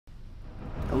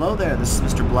Hello there, this is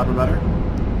Mr. Blubberbutter.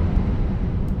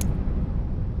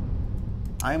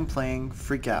 I am playing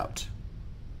Freak Out.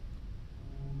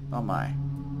 Oh my.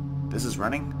 This is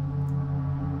running?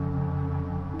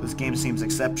 This game seems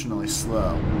exceptionally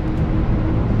slow.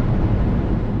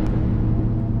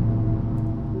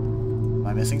 Am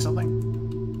I missing something?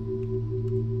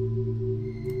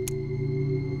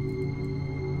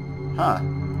 Huh.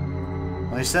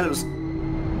 Well, they said it was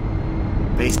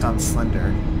based on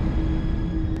Slender.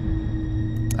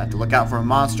 I have to look out for a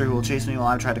monster who will chase me while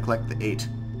I try to collect the 8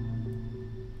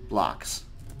 blocks.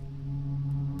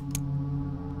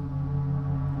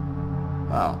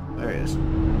 Wow, there he is.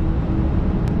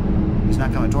 He's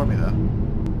not coming toward me though.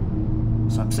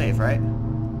 So I'm safe, right?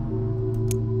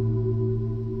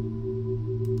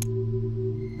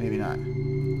 Maybe not.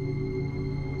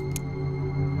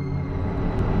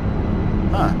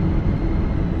 Huh.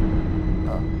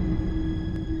 Oh.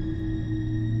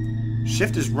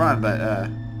 Shift is run, but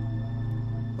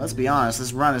let's be honest,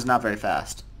 this run is not very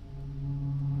fast.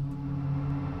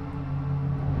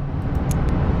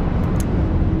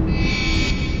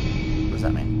 What does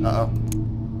that mean? Uh-oh.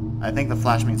 I think the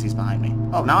flash means he's behind me.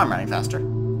 Oh, now I'm running faster.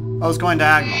 Oh, it's going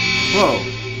diagonal. Whoa.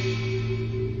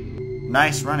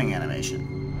 Nice running animation.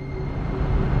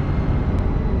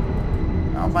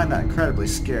 I don't find that incredibly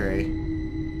scary.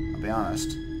 I'll be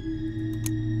honest.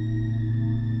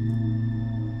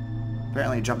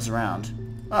 Apparently it jumps around.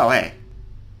 Oh, hey.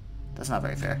 That's not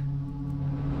very fair.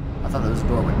 I thought there was a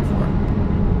doorway before.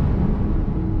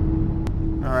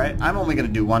 Alright, I'm only going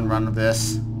to do one run of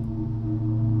this.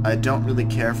 I don't really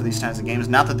care for these kinds of games.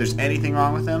 Not that there's anything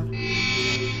wrong with them.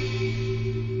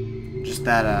 Just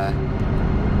that,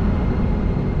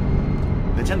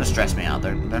 they tend to stress me out.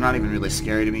 They're not even really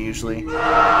scary to me, usually. I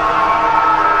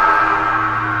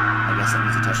guess that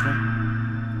means he touched me.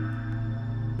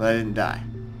 But I didn't die.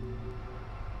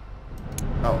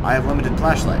 Oh, I have limited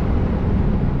flashlight.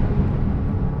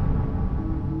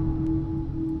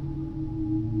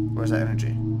 Where's that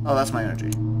energy? Oh, that's my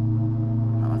energy.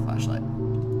 Not my flashlight.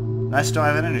 And I still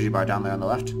have an energy bar down there on the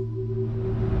left. 3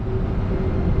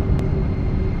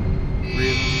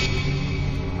 of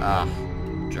them. Ah,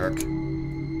 jerk.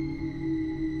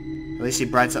 At least he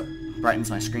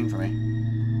brightens my screen for me.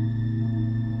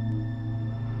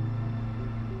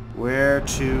 Where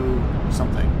to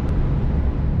something?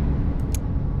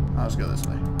 Oh, let's go this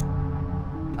way.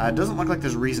 It doesn't look like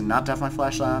there's a reason not to have my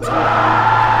flashlight on. So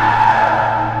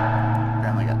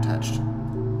apparently I got touched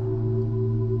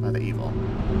by the evil.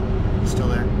 He's still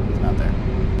there? He's not there.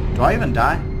 Do I even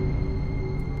die?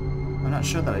 I'm not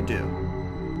sure that I do.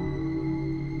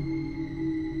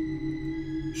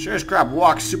 Sure as crap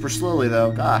walks super slowly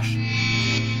though, gosh.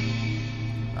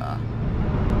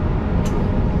 Tool.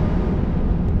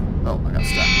 Oh, I got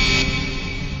stuck.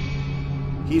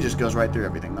 He just goes right through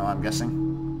everything though, I'm guessing.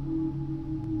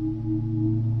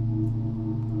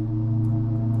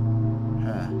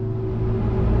 Huh.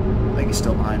 I think he's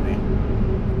still behind me.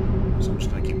 So I'm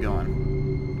just gonna keep going.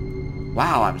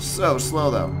 Wow, I'm so slow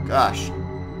though, gosh.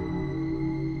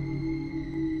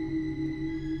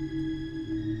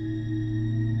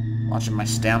 Watching my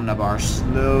stamina bar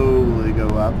slowly go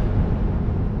up.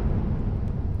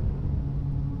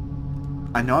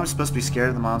 I know I'm supposed to be scared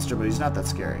of the monster, but he's not that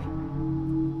scary.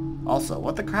 Also,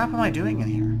 what the crap am I doing in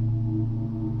here?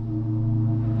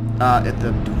 If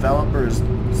the developer is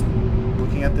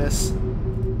looking at this,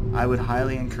 I would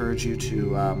highly encourage you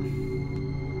to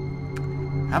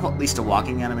have at least a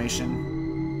walking animation.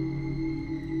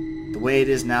 The way it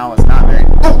is now, it's not very...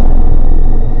 Oh!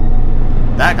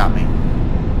 That got me.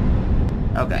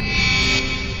 Okay.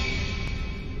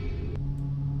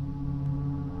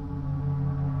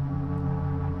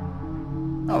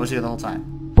 Oh, I was here the whole time.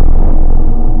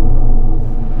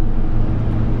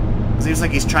 It seems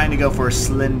like he's trying to go for a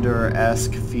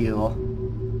Slender-esque feel.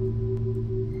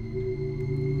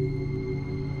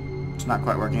 It's not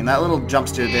quite working. That little jump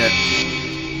steer there.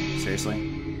 Seriously?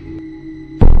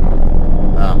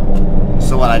 Oh.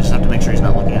 So what? I just have to make sure he's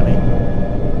not looking at me.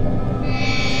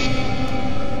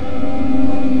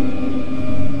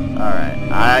 Alright,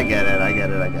 I get it.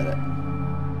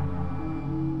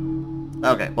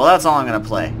 Okay, well that's all I'm gonna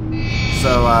play.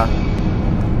 So, if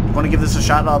you want to give this a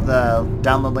shot, I'll have the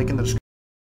download link in the description.